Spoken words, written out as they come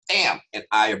bam, and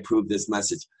I approve this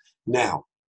message. Now,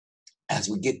 as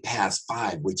we get past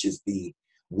 5, which is the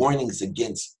warnings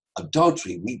against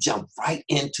adultery, we jump right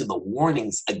into the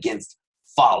warnings against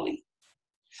folly.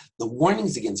 The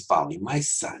warnings against folly, my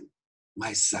son,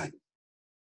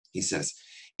 he says,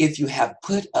 if you have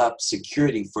put up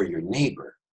security for your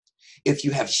neighbor, if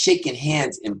you have shaken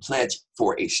hands in pledge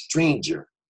for a stranger,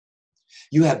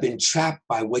 you have been trapped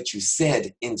by what you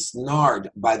said, ensnared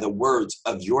by the words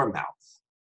of your mouth,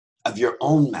 of your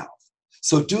own mouth.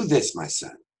 So do this, my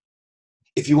son.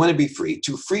 If you want to be free,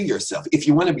 to free yourself, if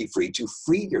you want to be free, to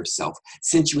free yourself,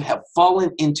 since you have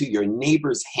fallen into your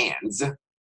neighbor's hands,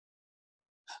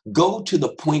 go to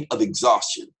the point of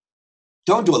exhaustion.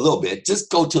 Don't do a little bit,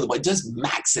 just go to the point, just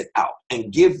max it out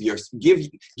and give your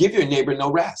neighbor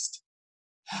no rest.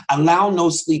 Allow no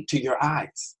sleep to your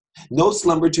eyes, no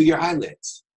slumber to your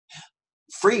eyelids.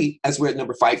 Free, as we're at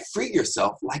number 5, free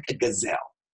yourself like a gazelle.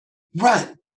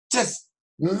 Run, just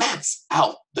max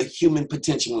out the human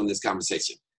potential in this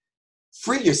conversation.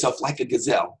 Free yourself like a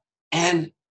gazelle.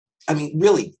 And I mean,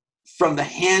 really, from the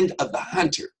hand of the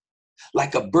hunter,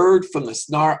 like a bird from the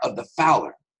snare of the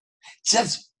fowler.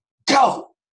 Just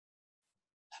go.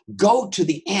 Go to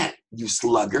the ant, you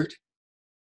sluggard.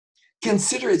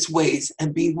 Consider its ways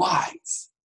and be wise.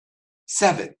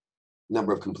 7,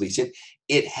 number of completion.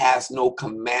 It has no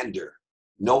commander,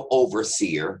 no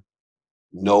overseer,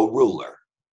 no ruler.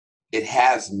 It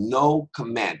has no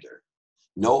commander,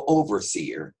 no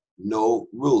overseer, no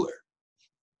ruler.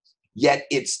 Yet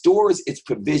it stores its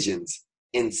provisions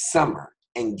in summer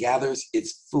and gathers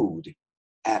its food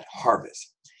at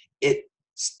harvest. It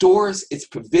stores its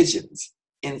provisions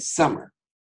in summer.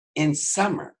 In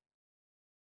summer.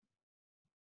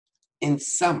 In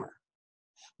summer.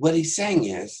 What he's saying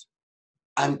is,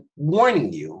 I'm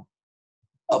warning you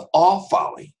of all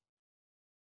folly.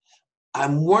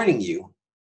 I'm warning you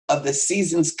of the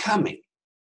seasons coming.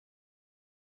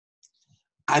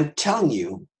 I'm telling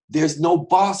you, there's no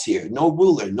boss here, no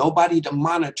ruler, nobody to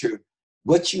monitor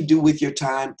what you do with your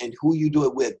time and who you do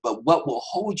it with. But what will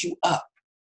hold you up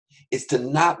is to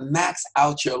not max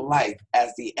out your life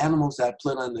as the animals that I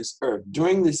put on this earth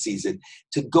during the season,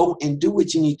 to go and do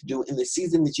what you need to do in the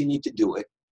season that you need to do it.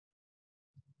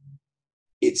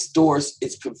 It stores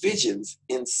its provisions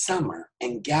in summer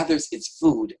and gathers its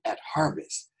food at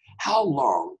harvest. How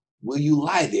long will you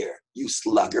lie there, you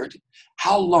sluggard?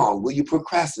 How long will you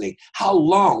procrastinate? How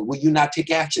long will you not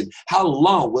take action? How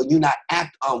long will you not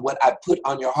act on what I put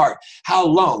on your heart? How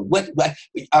long? What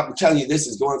I'm telling you, this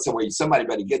is going somewhere. Somebody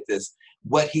better get this.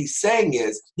 What he's saying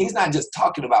is, he's not just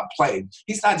talking about playing.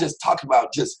 He's not just talking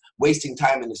about just wasting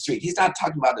time in the street. He's not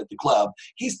talking about at the club.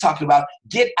 He's talking about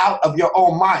get out of your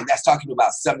own mind. That's talking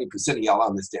about 70% of y'all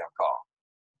on this damn call.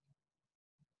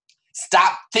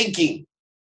 Stop thinking.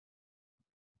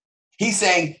 He's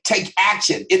saying, take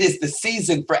action. It is the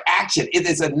season for action. It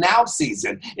is a now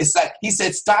season. It's like, he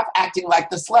said, stop acting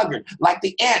like the sluggard, like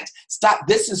the ant. Stop.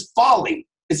 This is folly.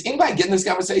 Is anybody getting this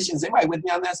conversation? Is anybody with me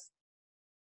on this?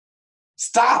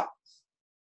 Stop.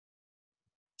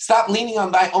 Stop leaning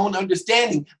on thy own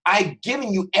understanding. I've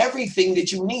given you everything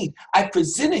that you need. I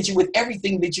presented you with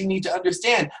everything that you need to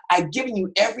understand. I've given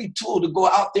you every tool to go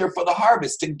out there for the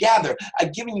harvest, to gather.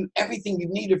 I've given you everything you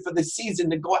needed for the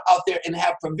season to go out there and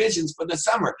have provisions for the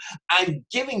summer. I'm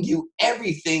giving you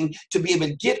everything to be able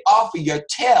to get off of your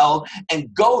tail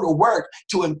and go to work,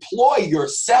 to employ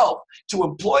yourself, to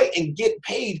employ and get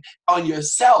paid on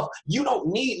yourself. You don't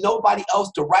need nobody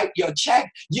else to write your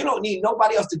check. You don't need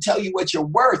nobody else to tell you what you're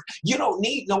worth. You don't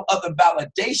need no other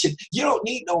validation. You don't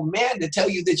need no man to tell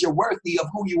you that you're worthy of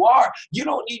who you are. You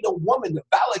don't need no woman to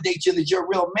validate you that you're a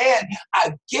real man.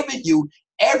 I've given you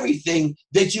everything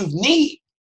that you need.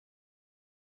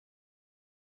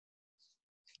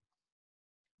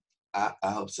 I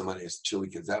hope somebody is truly,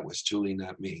 because that was truly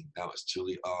not me. That was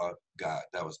truly all God.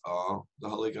 That was all the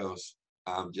Holy Ghost.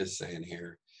 I'm just saying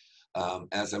here.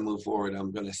 As I move forward,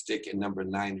 I'm going to stick in number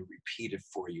 9 and repeat it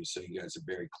for you so you guys are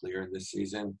very clear in this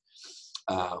season.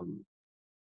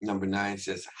 Number 9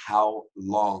 says, how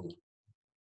long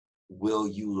will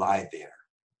you lie there,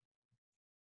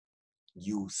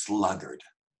 you sluggard?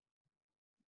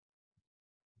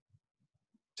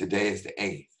 Today is the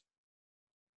 8th.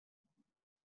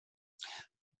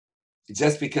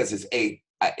 Just because it's 8,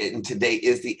 and today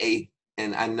is the 8th,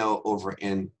 and I know over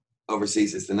in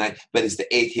Overseas, it's the ninth, but it's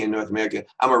the eighth here in North America.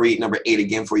 I'm going to read number 8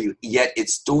 again for you. Yet it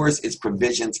stores its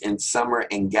provisions in summer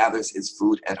and gathers its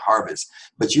food at harvest.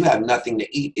 But you have nothing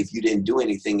to eat if you didn't do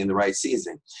anything in the right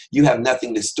season. You have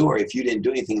nothing to store if you didn't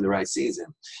do anything in the right season.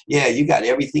 Yeah, you got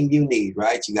everything you need,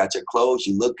 right? You got your clothes,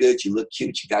 you look good, you look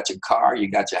cute, you got your car, you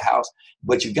got your house.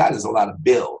 What you got is a lot of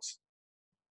bills.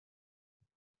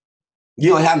 You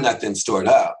don't have nothing stored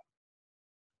up.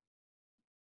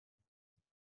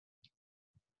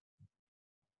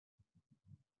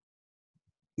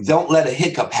 Don't let a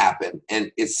hiccup happen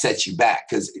and it sets you back,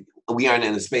 because we aren't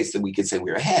in a space that we can say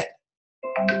we're ahead.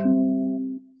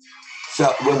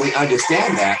 So when we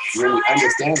understand that,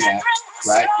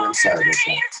 right? I'm sorry about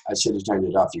that. I should have turned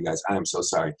it off, you guys. I am so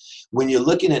sorry. When you're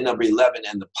looking at number 11,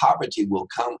 and the poverty will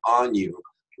come on you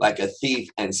like a thief,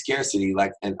 and scarcity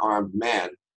like an armed man,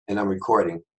 and I'm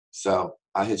recording, so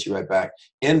I'll hit you right back.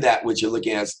 In that which you're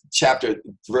looking at,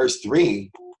 verse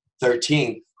 3,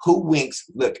 13, who winks?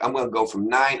 Look, I'm going to go from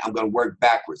 9. I'm going to work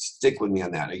backwards. Stick with me on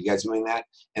that. Are you guys doing that?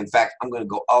 In fact, I'm going to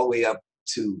go all the way up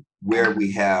to where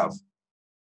we have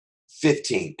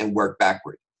 15 and work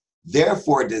backward.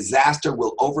 Therefore, disaster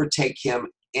will overtake him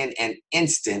in an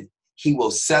instant. He will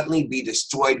suddenly be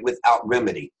destroyed without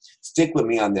remedy. Stick with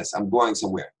me on this. I'm going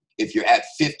somewhere. If you're at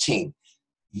 15,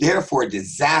 therefore,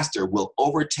 disaster will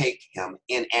overtake him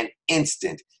in an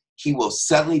instant. He will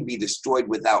suddenly be destroyed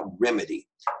without remedy.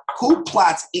 Who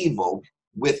plots evil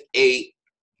with a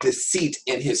deceit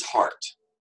in his heart?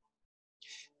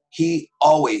 He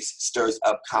always stirs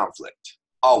up conflict.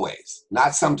 Always.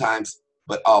 Not sometimes,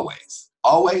 but always.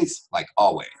 Always, like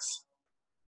always.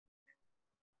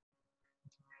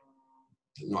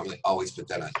 I normally always put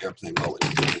that on airplane mode,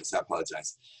 so I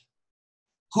apologize.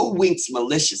 Who winks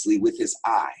maliciously with his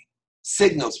eye,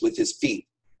 signals with his feet,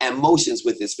 and motions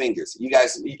with his fingers? You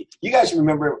guys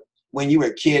remember when you were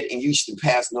a kid and you used to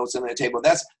pass notes on the table?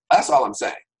 That's all I'm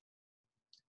saying.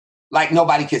 Like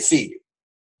nobody could see you.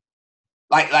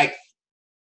 Like,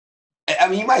 I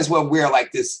mean, you might as well wear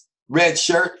like this red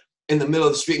shirt in the middle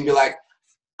of the street and be like,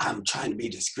 I'm trying to be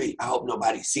discreet. I hope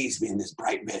nobody sees me in this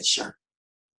bright red shirt.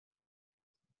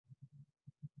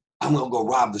 I'm going to go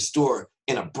rob the store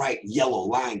in a bright yellow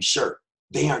lime shirt.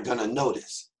 They aren't going to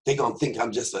notice. They're going to think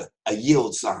I'm just a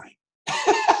yield sign.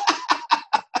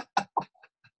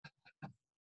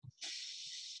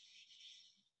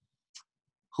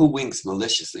 Who winks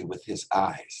maliciously with his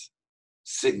eyes,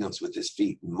 signals with his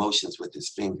feet, motions with his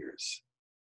fingers?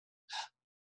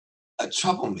 A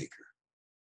troublemaker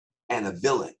and a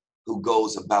villain who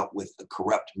goes about with a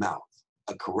corrupt mouth,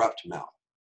 a corrupt mouth,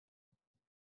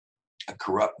 a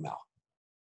corrupt mouth.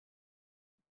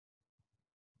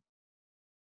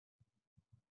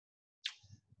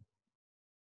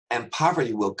 And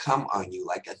poverty will come on you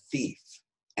like a thief,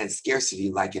 and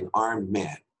scarcity like an armed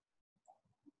man.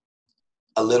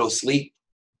 A little sleep,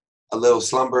 a little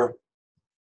slumber,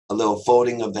 a little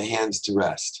folding of the hands to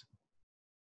rest.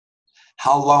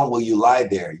 How long will you lie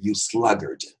there, you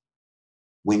sluggard,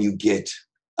 when you get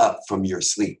up from your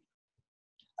sleep?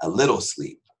 A little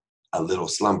sleep, a little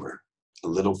slumber, a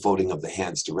little folding of the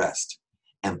hands to rest.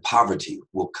 And poverty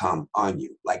will come on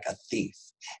you like a thief,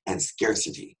 and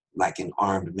scarcity like an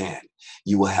armed man.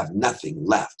 You will have nothing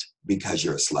left because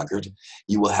you're a sluggard.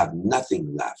 You will have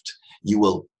nothing left. You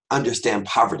will understand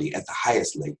poverty at the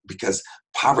highest rate, because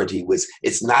poverty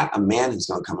it's not a man who's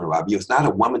going to come and rob you. It's not a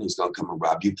woman who's going to come and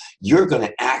rob you. You're going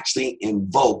to actually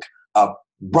invoke a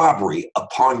robbery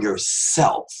upon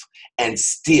yourself and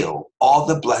steal all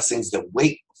the blessings that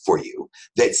wait for you,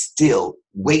 that still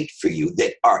wait for you,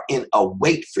 that are in a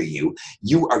wait for you.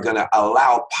 You are going to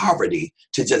allow poverty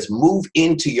to just move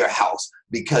into your house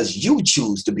because you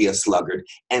choose to be a sluggard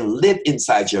and live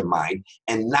inside your mind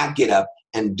and not get up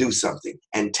and do something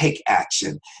and take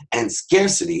action. And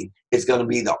scarcity is going to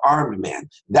be the armed man.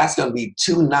 That's going to be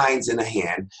 2 9s in a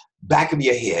hand, back of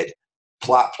your head,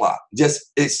 plop, plop. You're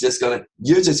just going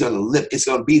to live. It's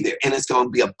going to be there, and it's going to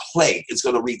be a plague. It's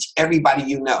going to reach everybody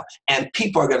you know. And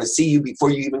people are going to see you before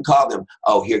you even call them.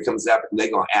 Oh, here comes that. And they're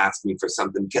going to ask me for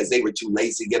something because they were too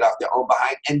lazy to get off their own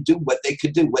behind and do what they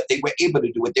could do, what they were able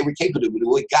to do, what they were capable of doing,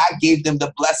 what God gave them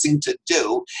the blessing to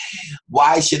do.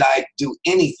 Why should I do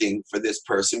anything for this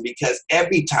person? Because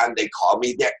every time they call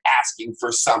me, they're asking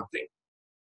for something.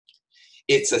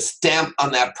 It's a stamp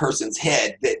on that person's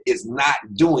head that is not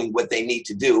doing what they need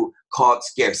to do, called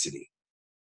scarcity.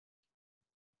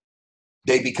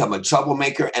 They become a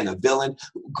troublemaker and a villain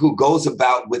who goes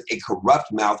about with a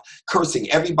corrupt mouth, cursing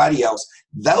everybody else.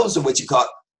 Those are what you call,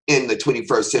 in the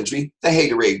 21st century, the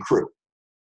haterade crew.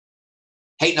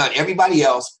 Hating on everybody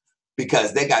else,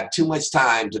 because they got too much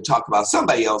time to talk about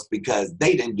somebody else because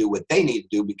they didn't do what they need to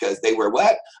do because they were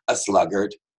what? A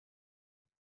sluggard.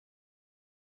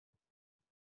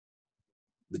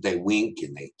 But they wink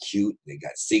and they cute. They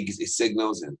got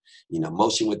signals and,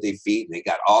 motion with their feet. And they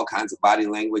got all kinds of body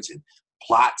language and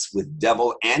plots with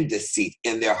devil and deceit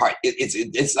in their heart.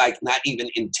 It's like not even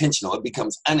intentional. It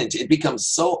becomes unintentional. It becomes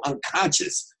so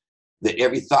unconscious that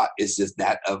every thought is just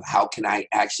that of how can I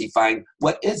actually find,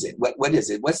 what is it? What is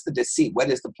it? What's the deceit? What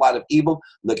is the plot of evil?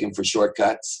 Looking for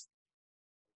shortcuts.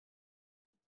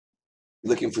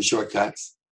 Looking for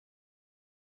shortcuts.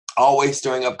 Always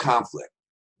stirring up conflict.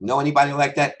 Know anybody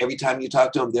like that? Every time you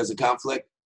talk to them, there's a conflict.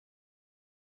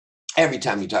 Every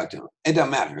time you talk to them, it doesn't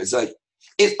matter.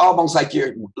 It's almost like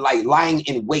you're like lying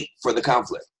in wait for the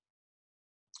conflict.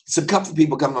 Some couple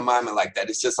people come to mind like that.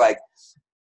 It's just like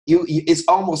it's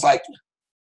almost like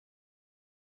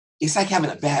it's like having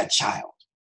a bad child.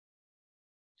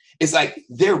 It's like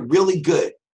they're really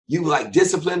good. You like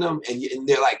discipline them, and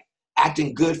they're like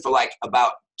acting good for like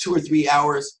about 2 or 3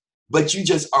 hours, but you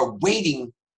just are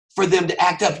waiting for them to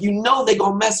act up. You know they're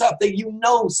gonna mess up.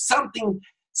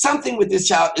 Something with this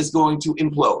child is going to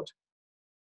implode.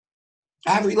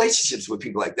 I have relationships with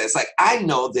people like that. It's like I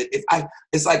know that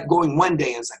it's like going one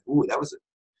day and it's like, ooh, that was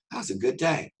a good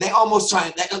day. They almost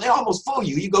fool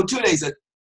you. You go 2 days,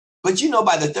 but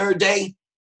by the third day,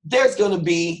 there's gonna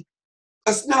be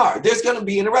a snarl. There's gonna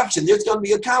be interruption. There's gonna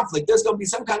be a conflict. There's gonna be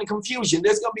some kind of confusion.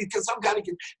 There's gonna be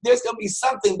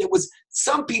something that was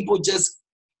some people just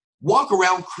walk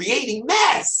around creating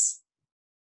mess.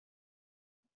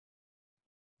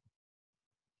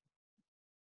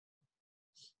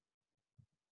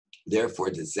 Therefore,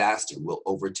 disaster will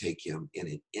overtake him in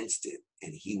an instant,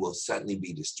 and he will suddenly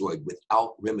be destroyed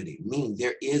without remedy. Meaning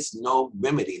there is no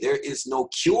remedy. There is no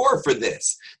cure for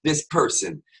this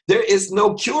person. There is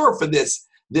no cure for this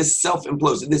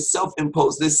self-implosion, this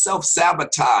self-imposed, this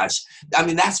self-sabotage. I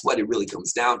mean, that's what it really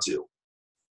comes down to,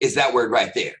 is that word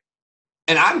right there.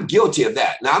 And I'm guilty of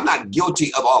that. Now, I'm not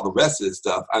guilty of all the rest of this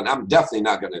stuff, and I'm definitely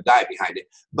not going to die behind it.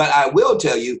 But I will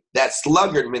tell you that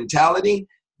sluggard mentality,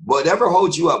 whatever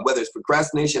holds you up, whether it's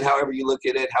procrastination, however you look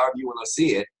at it, however you want to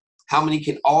see it, how many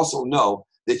can also know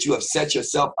that you have set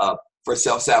yourself up for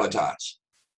self-sabotage?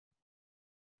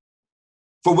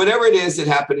 For whatever it is that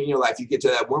happened in your life, you get to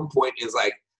that one point,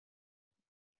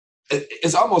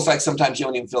 it's almost like sometimes you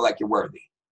don't even feel like you're worthy.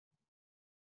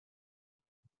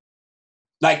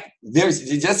 Like there's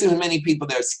just as many people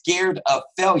that are scared of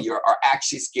failure are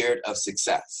actually scared of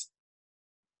success.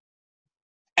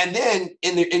 And then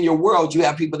in your world, you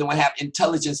have people that want to have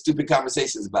intelligent, stupid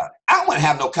conversations about it. I don't want to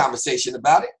have no conversation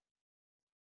about it.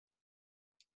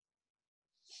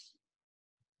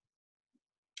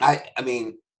 I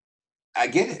mean, I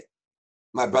get it.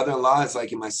 My brother-in-law is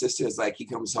like, and my sister is like, he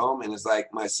comes home and it's like,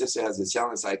 my sister has this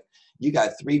challenge. It's like, you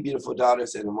got 3 beautiful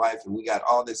daughters and a wife, and we got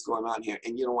all this going on here,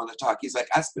 and you don't want to talk. He's like,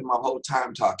 I spend my whole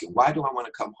time talking. Why do I want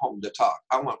to come home to talk?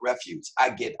 I want refuge.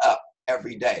 I get up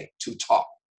every day to talk.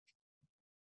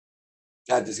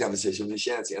 I had this conversation with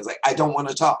Shancy. I was like, I don't want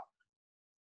to talk.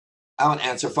 I don't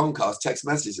answer phone calls, text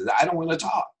messages. I don't want to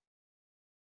talk.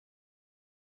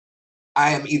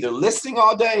 I am either listening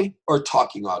all day or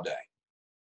talking all day.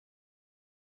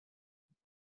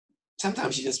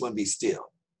 Sometimes you just want to be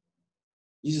still.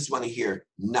 You just want to hear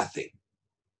nothing.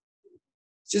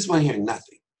 Just want to hear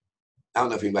nothing. I don't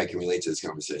know if anybody can relate to this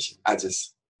conversation. Why didn't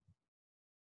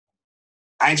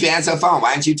you answer the phone?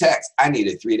 Why didn't you text? I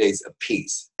needed 3 days of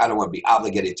peace. I don't want to be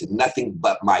obligated to nothing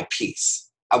but my peace.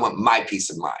 I want my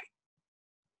peace of mind.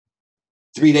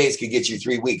 3 days could get you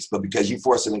 3 weeks, but because you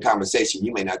force in a conversation,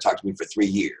 you may not talk to me for 3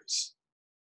 years.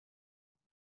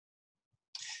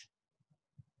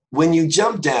 When you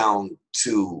jump down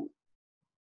to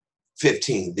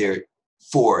 15,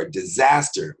 therefore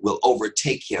disaster will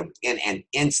overtake him in an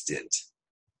instant.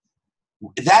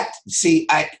 I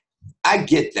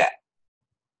get that.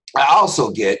 I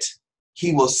also get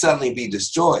he will suddenly be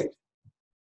destroyed.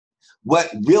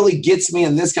 What really gets me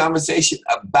in this conversation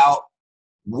about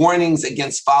warnings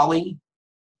against folly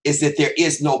is that there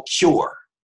is no cure.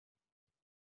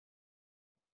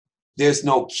 There's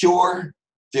no cure.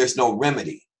 There's no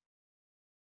remedy.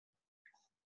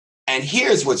 And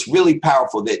here's what's really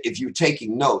powerful, that if you're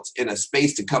taking notes in a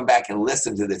space to come back and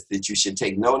listen to this, that you should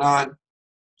take note on.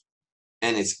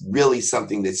 And it's really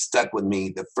something that stuck with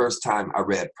me the first time I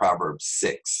read Proverbs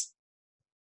 6.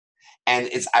 And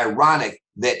it's ironic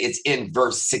that it's in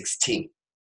verse 16.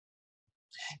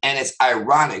 And it's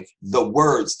ironic, the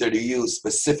words that are used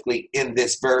specifically in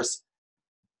this verse.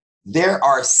 There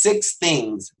are 6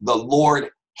 things the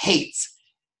Lord hates.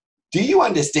 Do you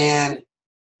understand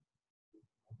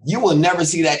You will never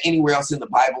see that anywhere else in the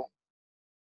Bible.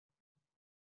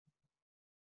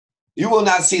 You will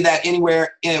not see that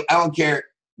anywhere. I don't care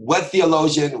what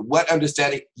theologian, what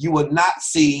understanding, you will not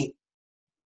see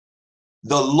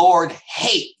the Lord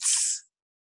hates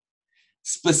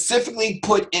specifically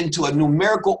put into a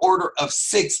numerical order of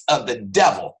 6 of the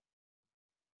devil,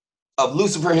 of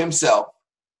Lucifer himself,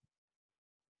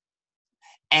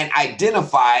 and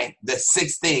identify the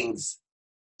 6 things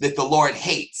that the Lord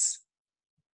hates.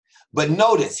 But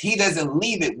notice, he doesn't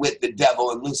leave it with the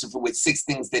devil and Lucifer with 6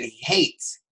 things that he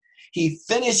hates. He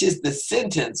finishes the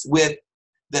sentence with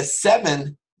the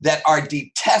 7 that are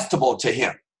detestable to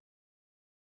him.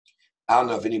 I don't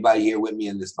know if anybody here with me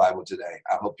in this Bible today.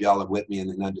 I hope y'all are with me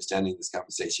in understanding this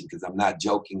conversation, because I'm not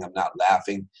joking. I'm not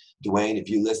laughing. Dwayne, if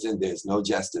you listen, there's no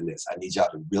jest in this. I need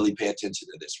y'all to really pay attention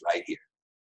to this right here.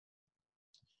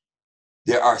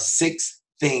 There are 6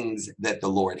 things that the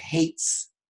Lord hates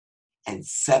and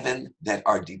 7 that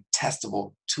are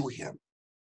detestable to him.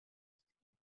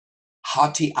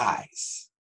 Haughty eyes,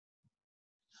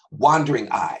 wandering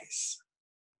eyes,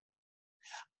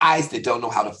 eyes that don't know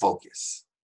how to focus,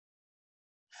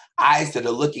 eyes that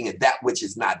are looking at that which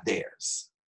is not theirs,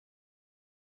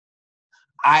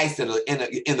 eyes that are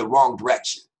in the wrong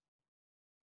direction.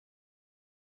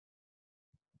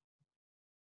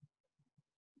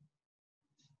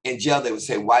 In jail, they would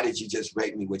say, why did you just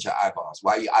rape me with your eyeballs?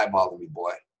 Why are you eyeballing me,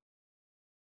 boy?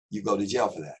 You go to jail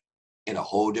for that in a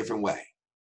whole different way.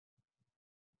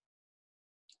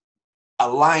 A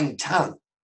lying tongue.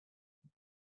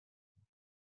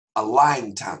 A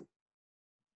lying tongue.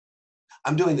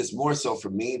 I'm doing this more so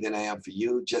for me than I am for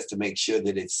you, just to make sure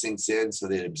that it sinks in so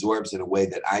that it absorbs in a way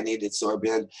that I need to absorb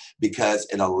in, because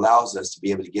it allows us to be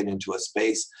able to get into a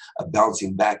space of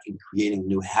bouncing back and creating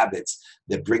new habits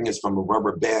that bring us from a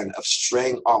rubber band of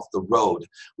straying off the road,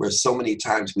 where so many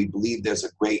times we believe there's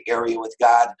a gray area with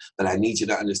God. But I need you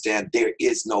to understand, there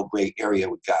is no gray area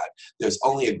with God. There's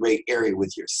only a gray area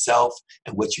with yourself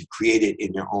and what you created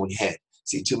in your own head.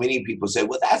 See, too many people say,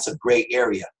 well, that's a gray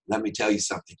area. Let me tell you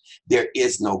something. There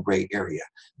is no gray area.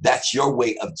 That's your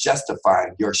way of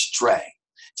justifying your stray,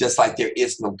 just like there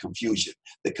is no confusion.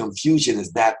 The confusion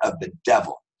is that of the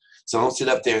devil. So don't sit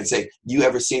up there and say, you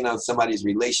ever seen on somebody's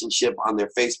relationship on their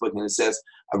Facebook and it says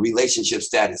a relationship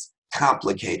status,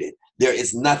 complicated. There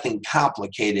is nothing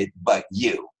complicated but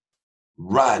you.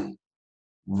 Run,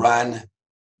 run,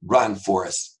 run,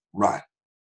 Forrest, run.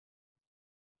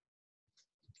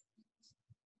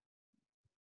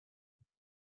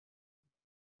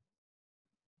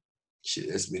 Shit,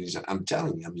 I'm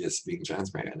telling you, I'm just being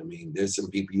transparent. I mean, there's some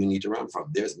people you need to run from.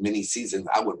 There's many seasons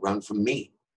I would run from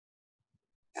me.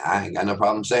 I ain't got no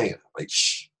problem saying it. Like,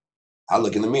 shh, I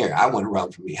look in the mirror. I want to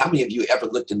run from me. How many of you ever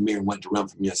looked in the mirror and wanted to run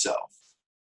from yourself?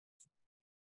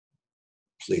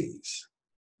 Please.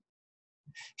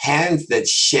 Hands that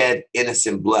shed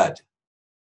innocent blood.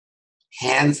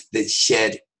 Hands that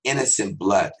shed innocent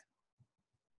blood.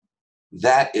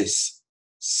 That is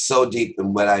so deep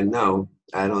in what I know.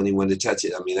 I don't even want to touch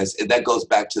it. I mean, that goes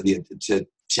back to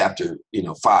chapter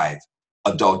 5,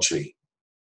 adultery.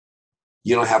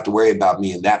 You don't have to worry about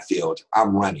me in that field.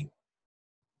 I'm running.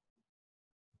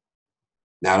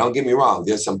 Now, don't get me wrong.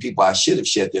 There's some people I should have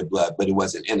shed their blood, but it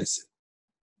wasn't innocent.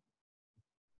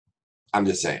 I'm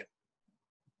just saying.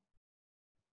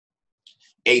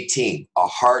 18, a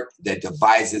heart that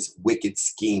devises wicked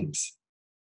schemes.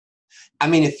 I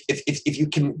mean, if you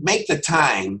can make the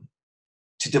time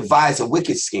to devise a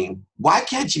wicked scheme, why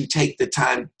can't you take the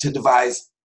time to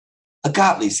devise a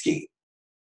godly scheme?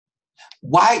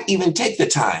 Why even take the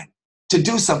time to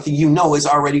do something you know is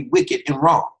already wicked and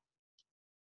wrong?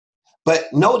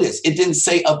 But notice, it didn't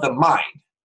say of the mind.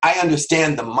 I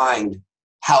understand the mind,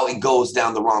 how it goes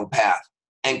down the wrong path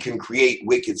and can create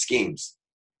wicked schemes.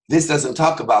 This doesn't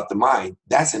talk about the mind.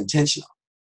 That's intentional.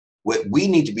 What we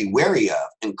need to be wary of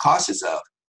and cautious of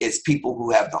is people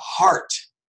who have the heart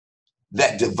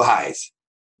that devise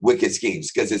wicked schemes,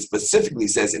 because it specifically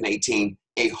says in 18,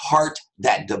 a heart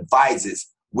that devises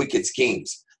wicked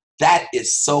schemes. That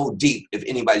is so deep, if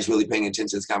anybody's really paying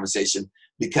attention to this conversation,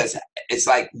 because it's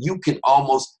like you can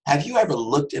almost, have you ever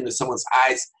looked into someone's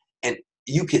eyes and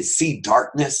you can see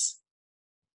darkness?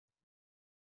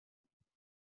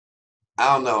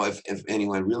 I don't know if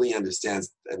anyone really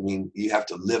understands. I mean, you have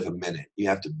to live a minute. You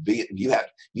have to be, you have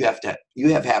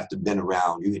to been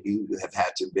around. You have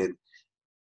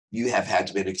had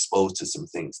to been exposed to some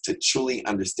things to truly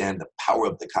understand the power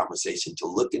of the conversation, to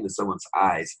look into someone's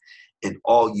eyes and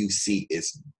all you see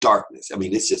is darkness. I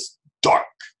mean, it's just dark.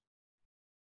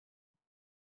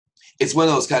 It's one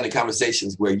of those kind of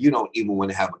conversations where you don't even want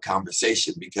to have a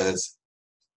conversation, because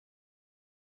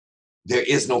there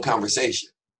is no conversation.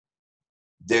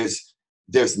 There's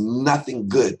nothing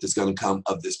good that's going to come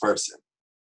of this person.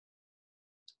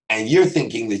 And you're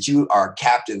thinking that you are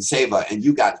Captain Seva and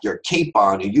you got your cape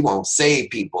on and you won't save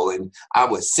people and I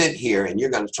was sent here and you're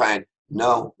going to try and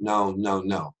no.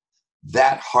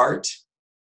 That heart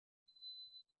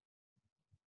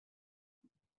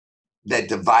that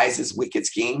devises wicked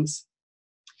schemes,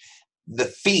 the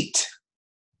feet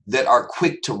that are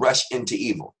quick to rush into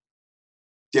evil,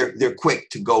 they're quick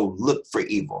to go look for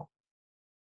evil.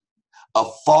 A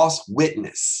false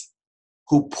witness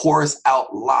who pours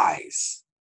out lies,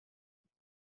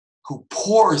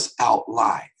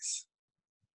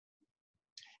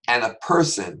 and a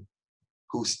person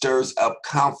who stirs up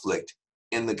conflict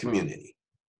in the community.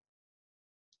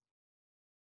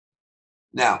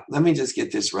 Now, let me just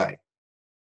get this right.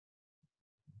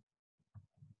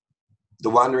 The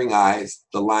wandering eyes,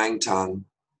 the lying tongue,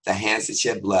 the hands that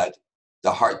shed blood,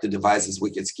 the heart that devises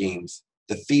wicked schemes,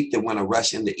 the feet that want to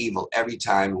rush into evil every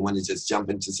time and want to just jump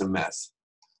into some mess.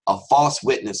 A false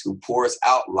witness who pours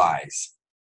out lies.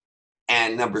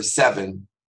 And number 7,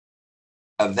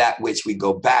 of that which we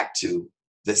go back to,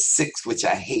 the 6 which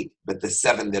I hate, but the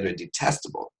 7 that are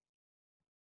detestable.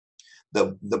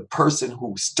 The person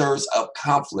who stirs up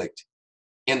conflict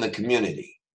in the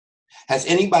community. Has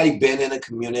anybody been in a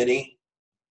community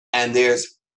and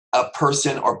there's a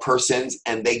person or persons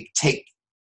and they take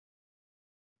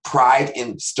pride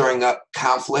in stirring up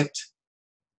conflict?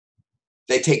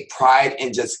 They take pride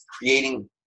in just creating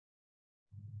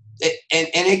it, and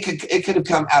it could have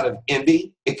come out of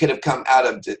envy. It could have come out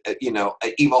of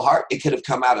an evil heart. It could have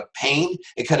come out of pain.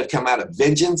 It could have come out of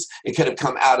vengeance. It could have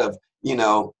come out of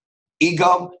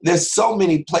ego. There's so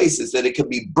many places that it could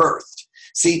be birthed.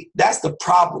 See, that's the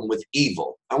problem with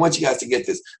evil. I want you guys to get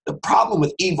this. The problem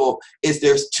with evil is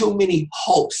there's too many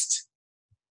hosts.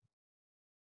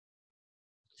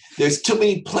 There's too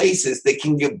many places that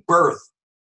can give birth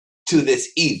to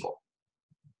this evil.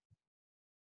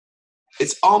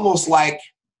 It's almost like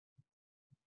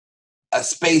a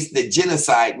space that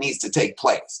genocide needs to take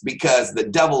place because the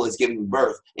devil is giving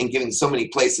birth and giving so many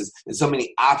places and so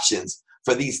many options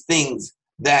for these things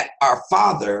that our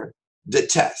Father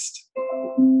detests.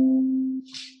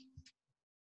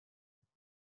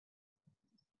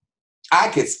 I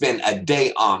could spend a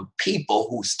day on people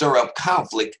who stir up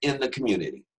conflict in the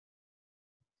community.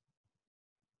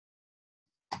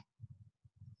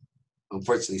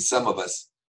 Unfortunately, some of us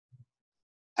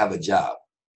have a job.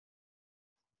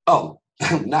 Oh,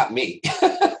 not me.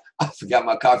 I forgot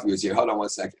my coffee was here. Hold on one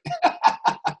second.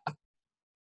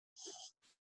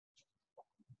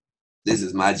 This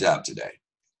is my job today,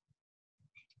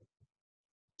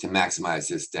 to maximize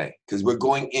this day, because we're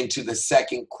going into the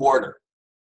second quarter.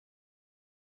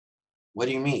 What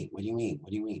do you mean? What do you mean?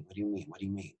 What do you mean? What do you mean? What do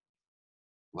you mean?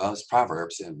 Well, it's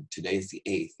Proverbs, and today is the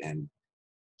 8th, and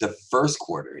the first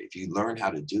quarter, if you learn how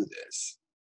to do this,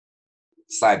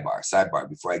 sidebar,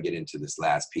 before I get into this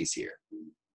last piece here,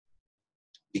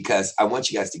 because I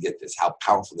want you guys to get this, how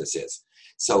powerful this is.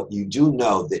 So you do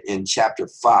know that in chapter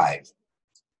 5,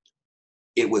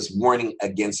 it was warning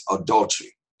against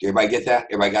adultery. Everybody get that?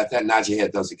 Everybody got that? Nod your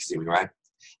head, those who can see me, right?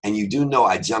 And you do know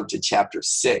I jumped to chapter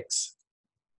 6,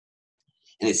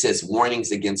 and it says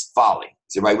warnings against folly.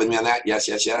 Is everybody with me on that?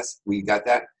 Yes. We got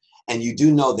that? And you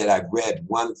do know that I've read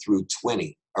 1 through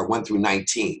 20, or 1 through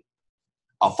 19,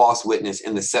 a false witness,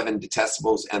 and the 7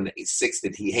 detestables, and the 6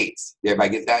 that he hates. Did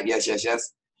everybody get that?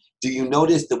 Yes. Do you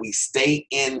notice that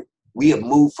we have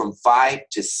moved from 5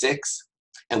 to 6,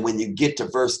 and when you get to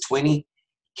verse 20,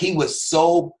 he was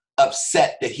so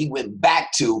upset that he went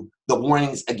back to the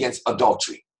warnings against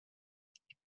adultery.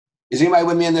 Is anybody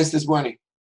with me on this morning?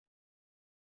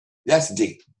 That's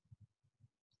deep.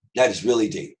 That is really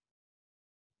deep.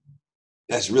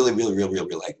 That's really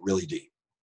deep.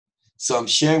 So I'm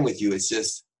sharing with you, it's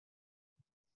just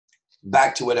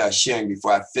back to what I was sharing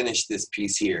before I finished this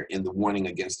piece here in the warning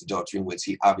against adultery, in which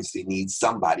he obviously needs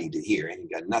somebody to hear, and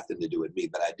it got nothing to do with me,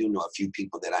 but I do know a few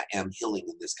people that I am healing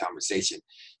in this conversation.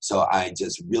 So I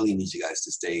just really need you guys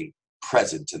to stay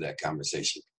present to that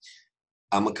conversation.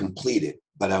 I'm going to complete it,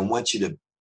 but I want you to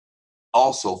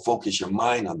also focus your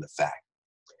mind on the fact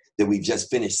that we've just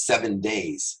finished 7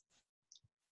 days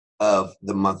of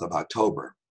the month of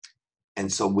October.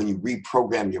 And so when you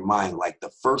reprogram your mind, like the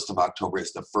 1st of October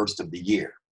is the 1st of the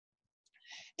year,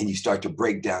 and you start to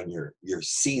break down your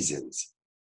seasons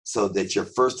so that your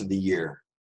 1st of the year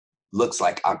looks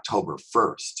like October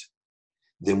 1st,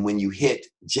 then when you hit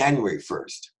January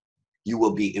 1st, you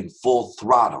will be in full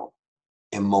throttle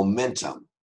and momentum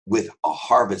with a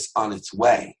harvest on its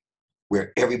way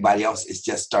where everybody else is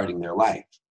just starting their life.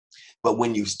 But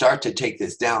when you start to take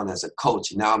this down as a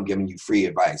coach, now I'm giving you free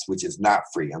advice, which is not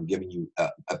free. I'm giving you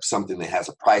something that has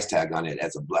a price tag on it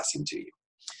as a blessing to you.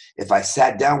 If I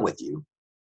sat down with you,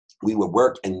 we would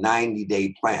work a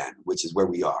 90-day plan, which is where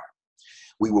we are.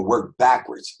 We will work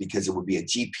backwards because it would be a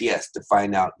GPS to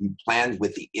find out you planned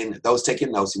with the end. Those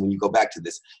taking notes, and when you go back to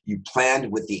this, you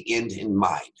planned with the end in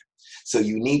mind. So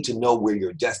you need to know where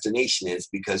your destination is,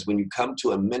 because when you come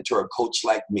to a mentor or coach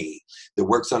like me that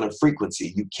works on a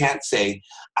frequency, you can't say,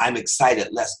 I'm excited,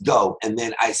 let's go. And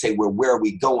then I say, well, where are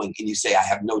we going? And you say, I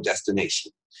have no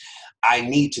destination. I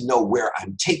need to know where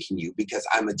I'm taking you because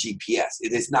I'm a GPS.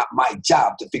 It is not my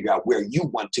job to figure out where you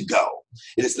want to go.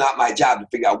 It is not my job to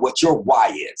figure out what your why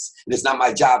is. It is not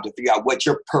my job to figure out what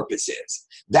your purpose is.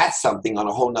 That's something on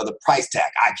a whole nother price tag.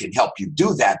 I can help you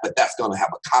do that, but that's going to have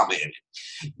a comma in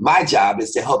it. My job is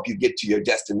to help you get to your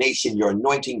destination, your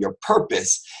anointing, your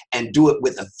purpose, and do it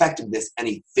with effectiveness and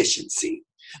efficiency.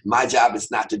 My job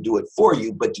is not to do it for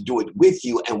you, but to do it with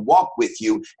you and walk with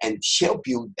you and help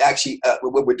you. Actually,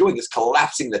 what we're doing is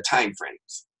collapsing the time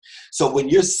frames. So when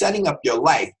you're setting up your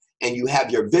life and you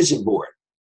have your vision board,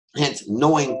 hence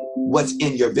knowing what's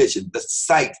in your vision, the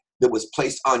sight that was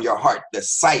placed on your heart, the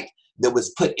sight that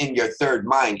was put in your third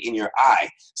mind, in your eye,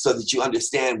 so that you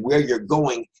understand where you're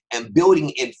going and building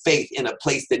in faith in a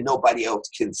place that nobody else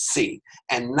can see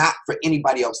and not for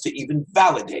anybody else to even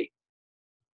validate.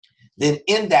 Then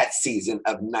in that season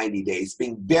of 90 days,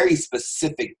 being very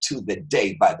specific to the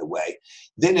day, by the way,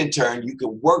 then in turn, you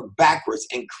can work backwards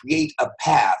and create a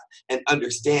path and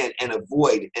understand and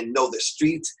avoid and know the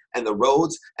streets and the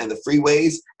roads and the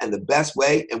freeways and the best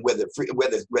way and where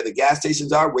the gas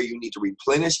stations are, where you need to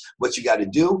replenish, what you got to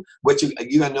do,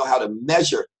 you got to know how to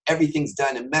measure. Everything's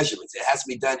done in measurements. It has to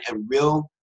be done in real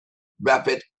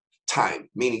rapid time,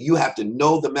 meaning you have to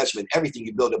know the measurement. Everything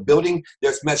you build a building,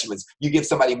 there's measurements. You give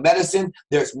somebody medicine,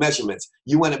 there's measurements.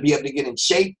 You want to be able to get in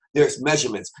shape, there's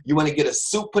measurements. You want to get a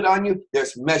suit put on you,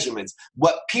 there's measurements.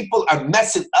 What people are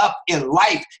messing up in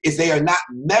life is they are not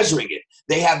measuring it.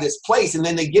 They have this place and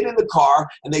then they get in the car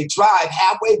and they drive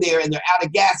halfway there and they're out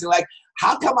of gas and like,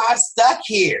 how come I'm stuck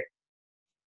here?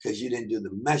 Because you didn't do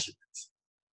the measurements.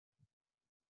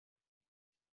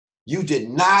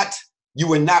 You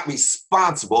were not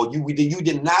responsible. You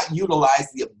did not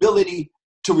utilize the ability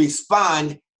to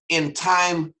respond in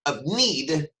time of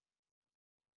need.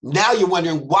 Now you're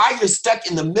wondering why you're stuck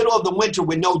in the middle of the winter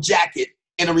with no jacket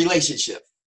in a relationship.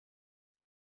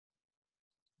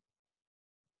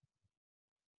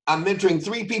 I'm mentoring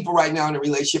 3 people right now in a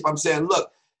relationship. I'm saying, look,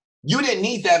 you didn't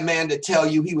need that man to tell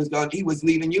you he was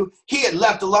leaving you. He had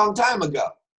left a long time ago.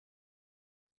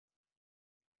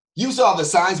 You saw the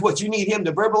signs. What, you need him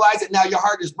to verbalize it? Now your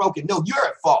heart is broken. No, you're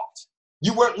at fault.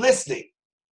 You weren't listening.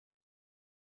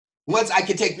 Once I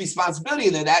can take responsibility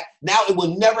for that, now it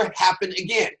will never happen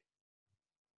again.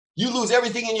 You lose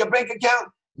everything in your bank account,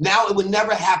 now it will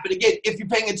never happen again. If you're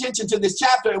paying attention to this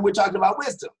chapter and we're talking about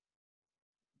wisdom.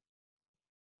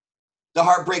 The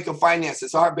heartbreak of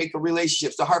finances, the heartbreak of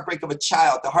relationships, the heartbreak of a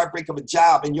child, the heartbreak of a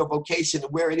job and your vocation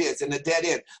and where it is and the dead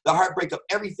end, the heartbreak of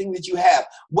everything that you have.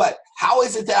 What? How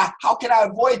is it that, how can I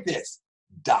avoid this?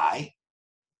 Die.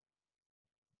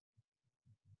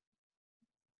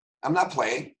 I'm not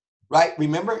playing, right?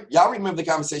 Remember? Y'all remember the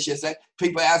conversation yesterday?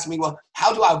 People ask me, well,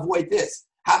 how do I avoid this?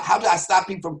 How do I stop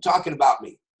people from talking about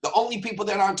me? The only people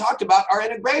that aren't talked about are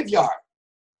in a graveyard.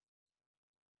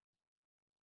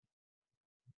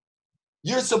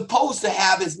 You're supposed to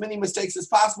have as many mistakes as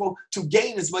possible to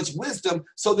gain as much wisdom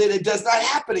so that it does not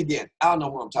happen again. I don't know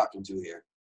who I'm talking to here.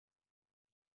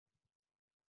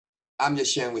 I'm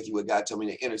just sharing with you what God told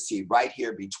me to intercede right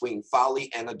here between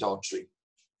folly and adultery.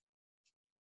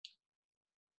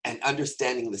 And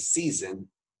understanding the season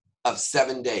of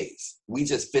 7 days. We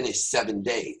just finished 7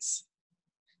 days.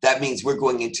 That means we're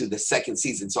going into the second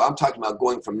season. So I'm talking about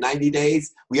going from 90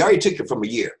 days. We already took it from a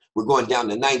year. We're going down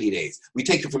to 90 days. We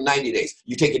take it from 90 days.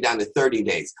 You take it down to 30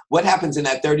 days. What happens in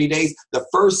that 30 days? The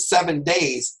first 7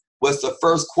 days was the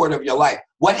first quarter of your life.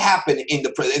 What happened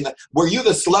were you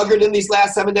the sluggard in these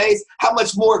last 7 days? How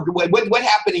much more, what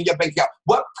happened in your bank account?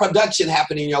 What production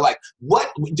happened in your life?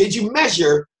 What did you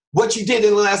measure what you did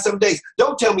in the last 7 days?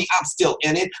 Don't tell me I'm still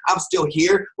in it. I'm still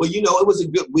here. Well, it was a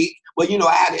good week. Well,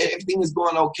 I had everything is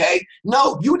going okay.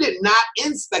 No, you did not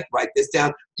inspect. Write this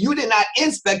down. You did not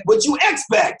inspect what you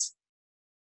expect.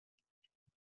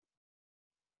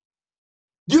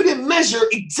 You didn't measure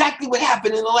exactly what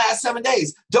happened in the last 7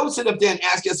 days. Don't sit up there and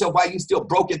ask yourself why you still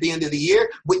broke at the end of the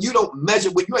year when you don't measure,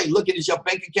 when you ain't looking at your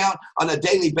bank account on a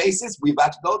daily basis. We're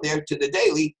about to go there to the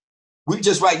daily. We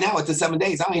just right now at the 7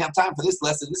 days. I don't even have time for this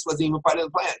lesson. This wasn't even part of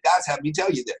the plan. God's having me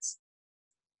tell you this.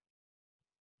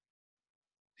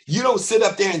 You don't sit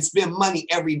up there and spend money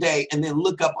every day and then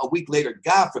look up a week later,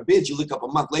 God forbid you look up a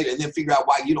month later and then figure out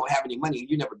why you don't have any money and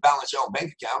you never balance your own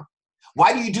bank account.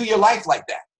 Why do you do your life like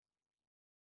that?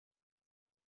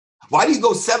 Why do you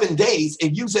go 7 days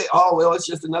and you say, oh, well, it's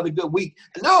just another good week?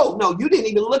 No, you didn't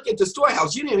even look at the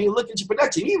storehouse. You didn't even look at your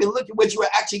production. You didn't even look at what you were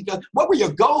actually doing. What were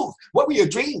your goals? What were your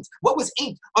dreams? What was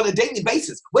inked on a daily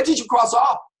basis? What did you cross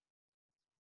off?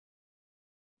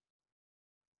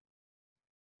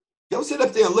 Don't sit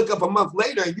up there and look up a month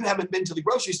later and you haven't been to the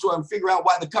grocery store and figure out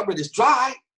why the cupboard is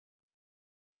dry.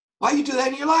 Why you do that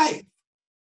in your life?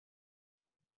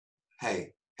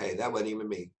 Hey, that wasn't even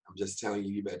me. I'm just telling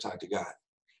you, you better talk to God.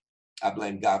 I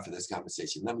blame God for this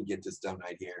conversation. Let me get this done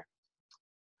right here.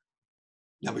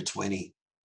 Number 20.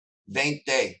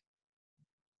 20.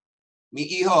 Mi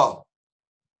hijo,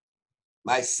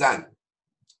 my son,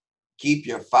 keep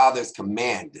your father's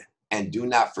command and do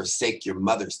not forsake your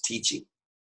mother's teaching.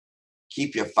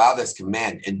 Keep your father's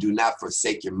command and do not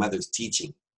forsake your mother's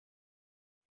teaching.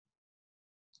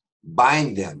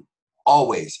 Bind them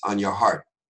always on your heart.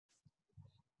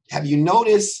 Have you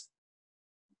noticed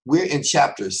we're in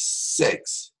chapter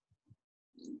 6,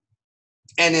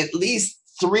 and at least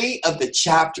 3 of the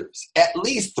chapters, at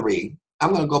least 3, I'm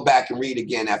going to go back and read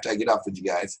again after I get off with you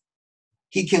guys.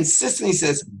 He consistently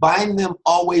says, bind them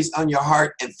always on your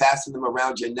heart and fasten them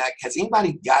around your neck. Has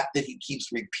anybody got that he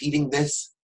keeps repeating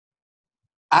this?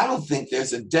 I don't think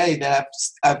there's a day that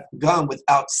I've gone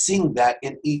without seeing that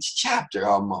in each chapter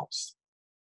almost.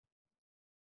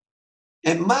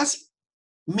 It must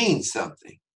mean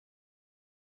something.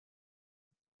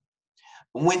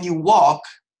 When you walk,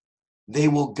 they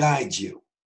will guide you.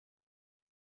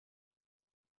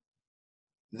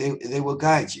 They will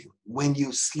guide you. When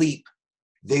you sleep,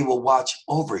 they will watch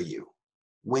over you.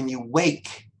 When you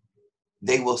wake,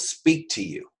 they will speak to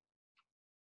you.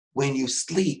 When you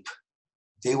sleep,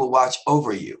 they will watch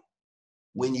over you.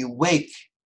 When you wake,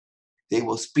 they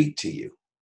will speak to you.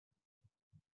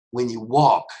 When you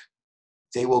walk,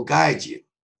 they will guide you.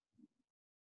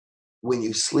 When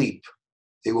you sleep,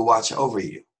 they will watch over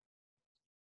you.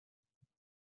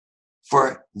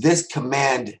 For this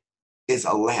command is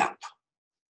a lamp.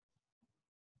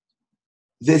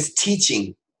 This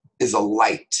teaching is a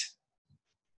light.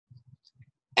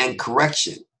 And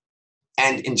correction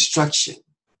and instruction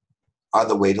are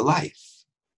the way to life.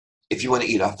 If you want to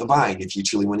eat off the vine, if you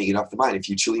truly want to eat off the vine, if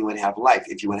you truly want to have life,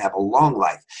 if you want to have a long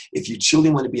life, if you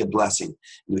truly want to be a blessing.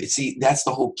 See, that's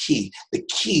the whole key. The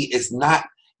key is not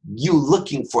you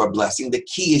looking for a blessing. The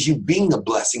key is you being a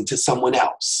blessing to someone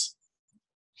else.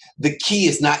 The key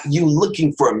is not you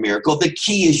looking for a miracle. The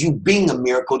key is you being a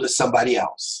miracle to somebody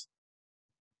else.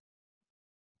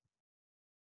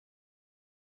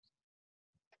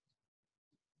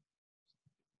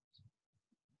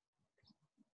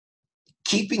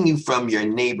 Keeping you from your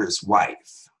neighbor's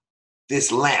wife.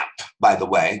 This lamp, by the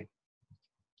way,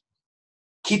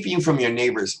 keeping you from your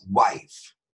neighbor's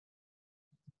wife.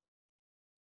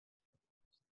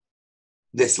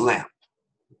 This lamp.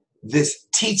 This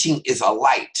teaching is a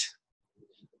light,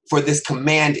 for this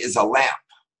command is a lamp.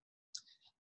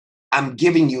 I'm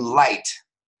giving you light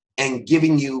and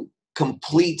giving you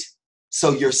complete,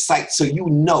 so your sight, so you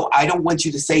know. I don't want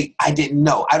you to say, I didn't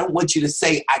know. I don't want you to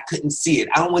say, I couldn't see it.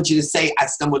 I don't want you to say, I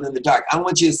stumbled in the dark. I don't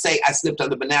want you to say, I slipped on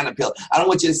the banana peel. I don't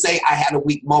want you to say, I had a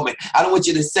weak moment. I don't want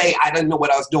you to say, I didn't know what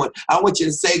I was doing. I don't want you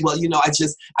to say, well,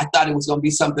 I thought it was going to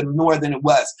be something more than it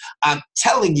was. I'm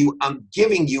telling you, I'm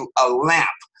giving you a lamp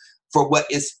for what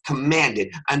is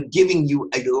commanded. I'm giving you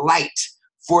a light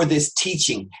for this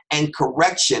teaching, and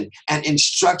correction and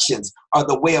instructions are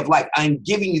the way of life. I'm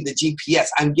giving you the GPS.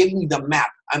 I'm giving you the map.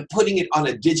 I'm putting it on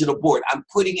a digital board. I'm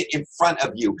putting it in front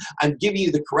of you. I'm giving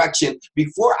you the correction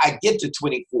before I get to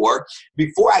 24.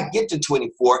 Before I get to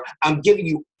 24, I'm giving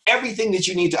you everything that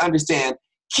you need to understand,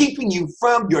 keeping you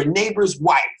from your neighbor's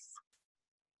wife,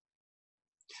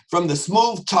 from the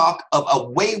smooth talk of a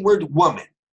wayward woman,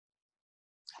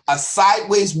 a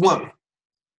sideways woman,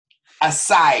 a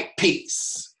side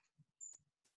piece.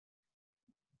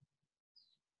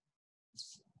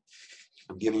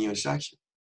 I'm giving you instruction.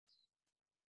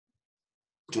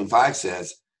 25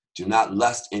 says, do not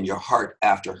lust in your heart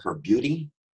after her beauty,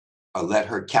 or let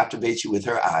her captivate you with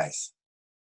her eyes.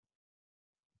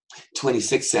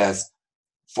 26 says,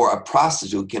 for a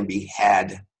prostitute can be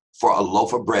had for a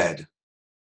loaf of bread.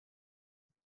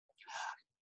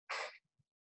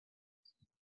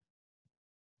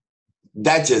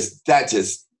 That's just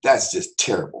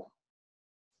terrible.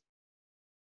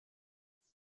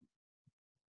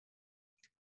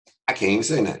 I can't even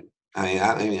say that. I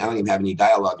don't even have any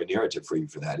dialogue or narrative for you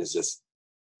for that. It's just,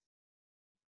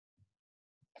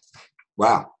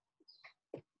 wow.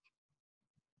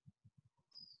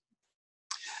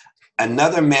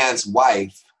 Another man's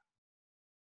wife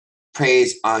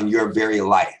preys on your very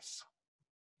life.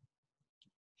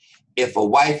 If a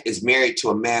wife is married to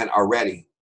a man already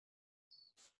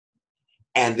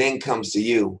and then comes to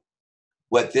you,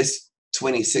 what this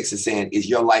 26 is saying is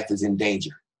your life is in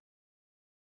danger.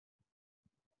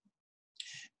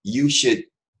 You should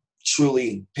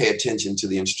truly pay attention to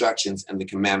the instructions and the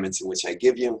commandments in which I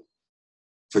give you.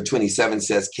 For 27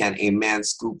 says, can a man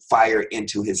scoop fire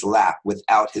into his lap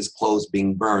without his clothes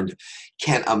being burned?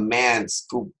 Can a man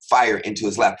scoop fire into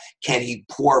his lap? Can he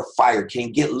pour fire? Can he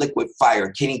get liquid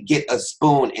fire? Can he get a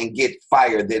spoon and get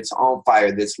fire that's on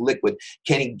fire, that's liquid?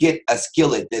 Can he get a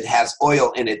skillet that has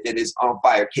oil in it that is on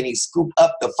fire? Can he scoop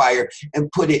up the fire and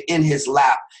put it in his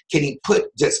lap? Can he put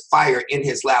just fire in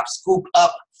his lap, scoop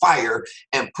up fire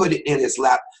and put it in his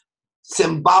lap?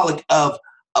 Symbolic of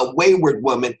a wayward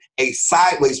woman, a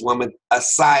sideways woman, a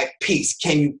side piece.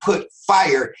 Can you put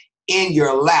fire in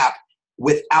your lap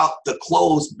without the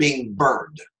clothes being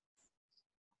burned?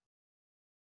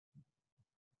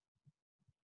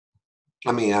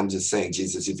 I mean, I'm just saying,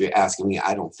 Jesus, if you're asking me,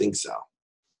 I don't think so.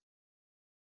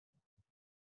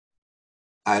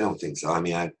 I don't think so. I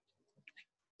mean,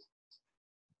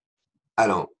 I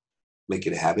don't make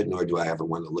it a habit, nor do I ever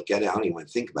want to look at it. I don't even want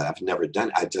to think about it. I've never done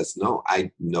it. I just know. I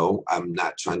know I'm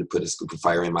not trying to put a scoop of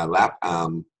fire in my lap.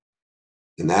 And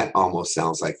that almost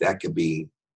sounds like that could be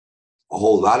a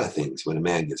whole lot of things when a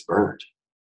man gets burned.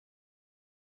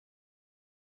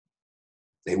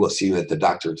 They will see you at the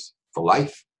doctor's for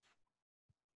life.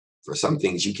 For some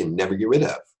things you can never get rid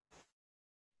of.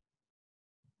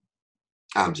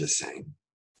 I'm just saying.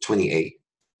 28.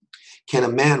 Can a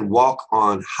man walk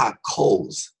on hot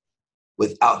coals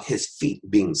without his feet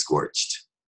being scorched?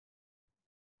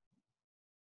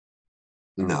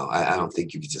 No, I don't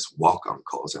think you could just walk on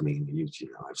coals. I mean, you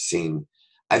know,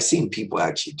 I've seen people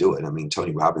actually do it. I mean,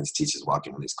 Tony Robbins teaches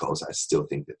walking on his coals. I still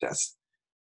think that that's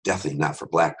definitely not for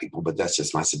Black people, but that's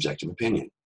just my subjective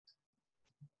opinion.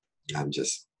 I'm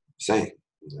just saying,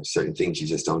 you know, certain things you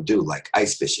just don't do, like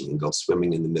ice fishing and go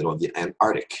swimming in the middle of the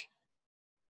Antarctic.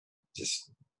 Just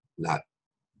not,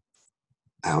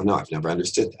 I don't know. I've never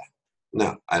understood that.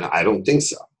 No, I don't think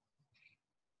so.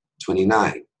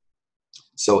 29.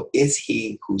 So is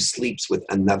he who sleeps with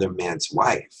another man's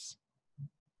wife?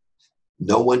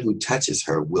 No one who touches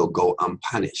her will go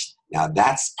unpunished. Now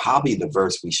that's probably the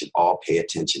verse we should all pay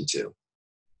attention to.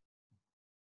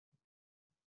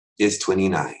 Is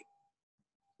 29.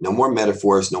 No more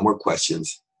metaphors, no more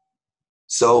questions.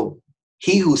 So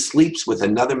he who sleeps with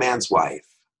another man's wife,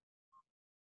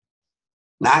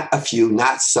 not a few,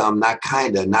 not some, not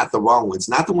kinda, not the wrong ones,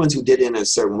 not the ones who did it in a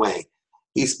certain way.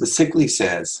 He specifically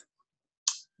says,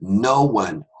 no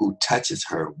one who touches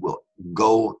her will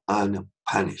go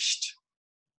unpunished.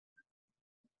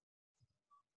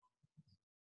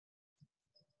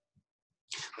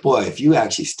 Boy, if you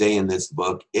actually stay in this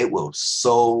book, it will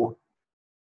so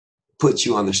put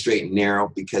you on the straight and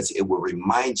narrow, because it will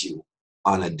remind you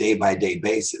on a day-by-day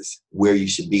basis where you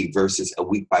should be versus a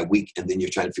week-by-week, and then you're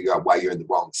trying to figure out why you're in the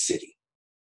wrong city,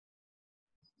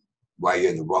 why you're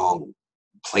in the wrong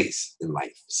place in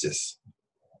life. It's just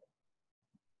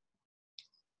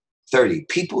 30.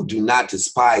 People do not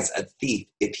despise a thief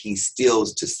if he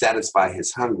steals to satisfy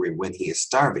his hunger when he is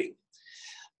starving.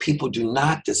 People do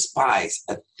not despise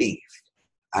a thief.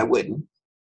 I wouldn't.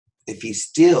 If he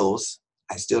steals,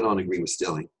 I still don't agree with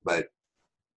stealing, but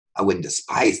I wouldn't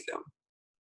despise them.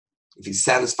 If he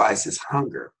satisfies his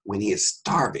hunger when he is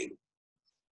starving.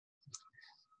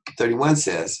 31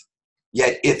 says,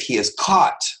 yet if he is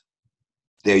caught,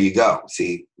 there you go.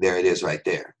 See, there it is right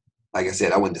there. Like I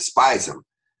said, I wouldn't despise him,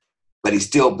 but he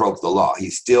still broke the law.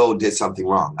 He still did something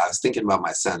wrong. I was thinking about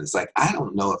my son. It's like, I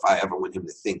don't know if I ever want him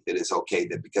to think that it's okay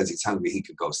that because he's hungry, he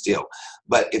could go steal.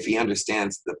 But if he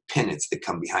understands the penance that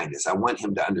come behind this, I want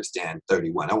him to understand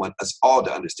 31. I want us all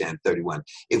to understand 31.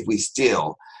 If we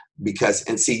steal, because,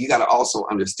 and see, you got to also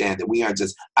understand that we aren't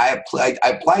just, I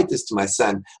applied this to my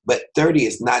son, but 30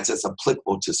 is not just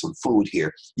applicable to some food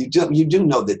here. You do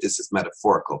know that this is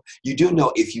metaphorical. You do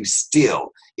know if you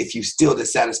steal to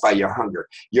satisfy your hunger,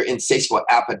 your insatiable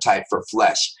appetite for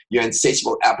flesh, your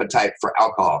insatiable appetite for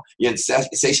alcohol, your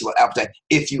insatiable appetite,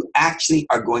 if you actually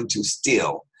are going to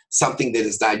steal something that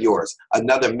is not yours,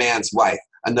 another man's wife,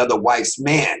 another wife's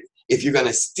man, if you're going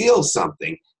to steal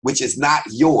something which is not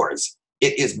yours,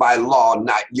 it is by law,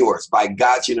 not yours. By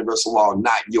God's universal law,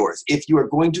 not yours. If you are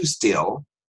going to steal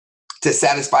to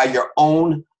satisfy your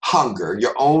own hunger,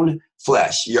 your own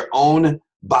flesh, your own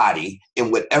body,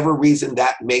 in whatever reason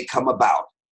that may come about,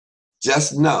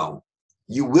 just know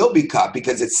You will be caught,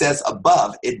 because it says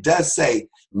above, it does say,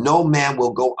 no man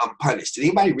will go unpunished. Did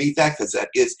anybody read that? Because that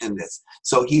is in this.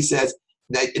 So he says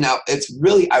that, now it's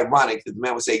really ironic that the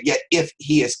man would say, yet if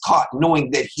he is caught,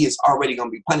 knowing that he is already going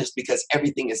to be punished, because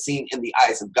everything is seen in the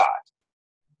eyes of God.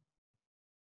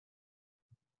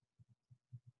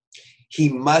 He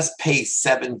must pay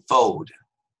sevenfold.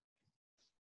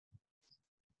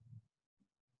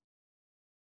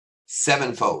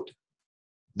 Sevenfold.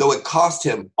 Though it cost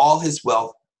him all his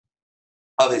wealth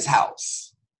of his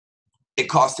house. It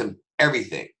cost him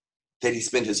everything that he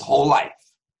spent his whole life.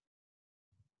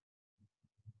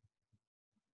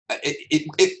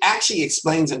 It actually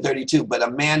explains in 32, but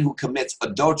a man who commits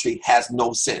adultery has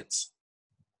no sense.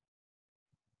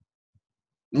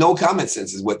 No common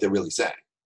sense is what they're really saying.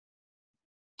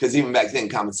 Because even back then,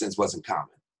 common sense wasn't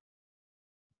common.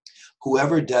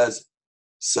 Whoever does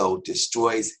so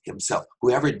destroys himself.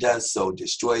 Whoever does so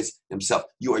destroys himself.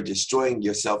 You are destroying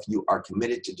yourself. You are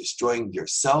committed to destroying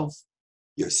yourself.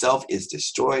 Yourself is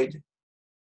destroyed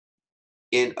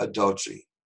in adultery.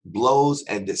 Blows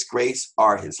and disgrace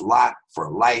are his lot for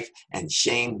life, and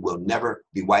shame will never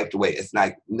be wiped away. It's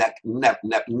like never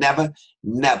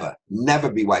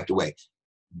be wiped away.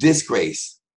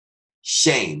 Disgrace,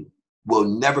 shame will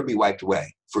never be wiped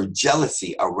away. For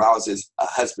jealousy arouses a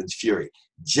husband's fury.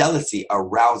 Jealousy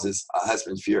arouses a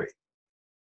husband's fury.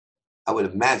 I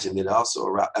would imagine that also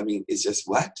aroused. I mean, it's just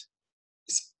what?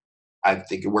 I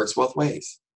think it works both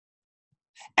ways.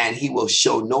 And he will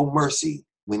show no mercy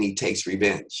when he takes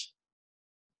revenge.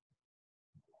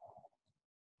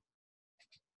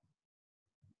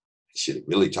 I should have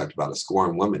really talked about a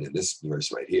scorned woman in this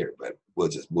verse right here, but we'll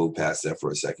just move past that for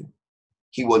a second.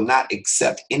 He will not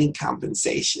accept any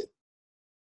compensation.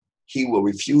 He will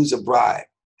refuse a bribe,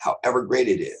 however great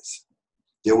it is.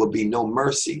 There will be no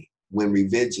mercy when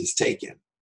revenge is taken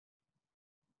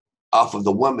off of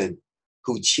the woman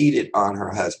who cheated on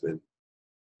her husband,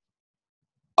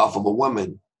 off of a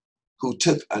woman who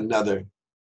took another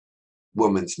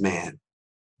woman's man.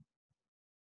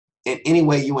 In any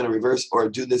way you want to reverse or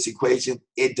do this equation,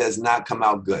 it does not come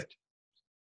out good.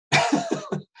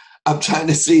 I'm trying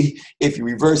to see if you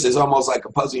reverse. It's almost like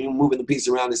a puzzle. You're moving the piece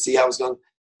around to see how it's going.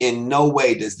 In no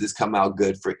way does this come out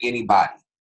good for anybody.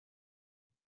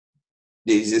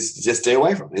 You just stay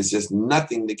away from it. It's just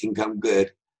nothing that can come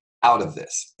good out of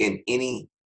this in any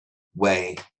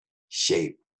way,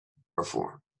 shape, or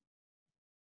form.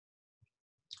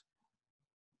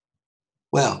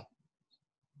 Well,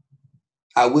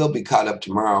 I will be caught up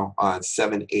tomorrow on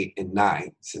 7, 8, and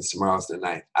 9. Since tomorrow's the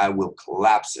 9th, I will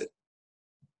collapse it,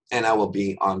 and I will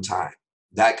be on time.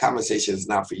 That conversation is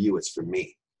not for you, it's for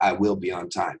me. I will be on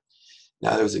time.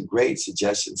 Now, there was a great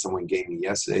suggestion someone gave me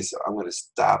yesterday, so I'm going to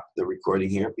stop the recording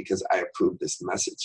here because I approved this message.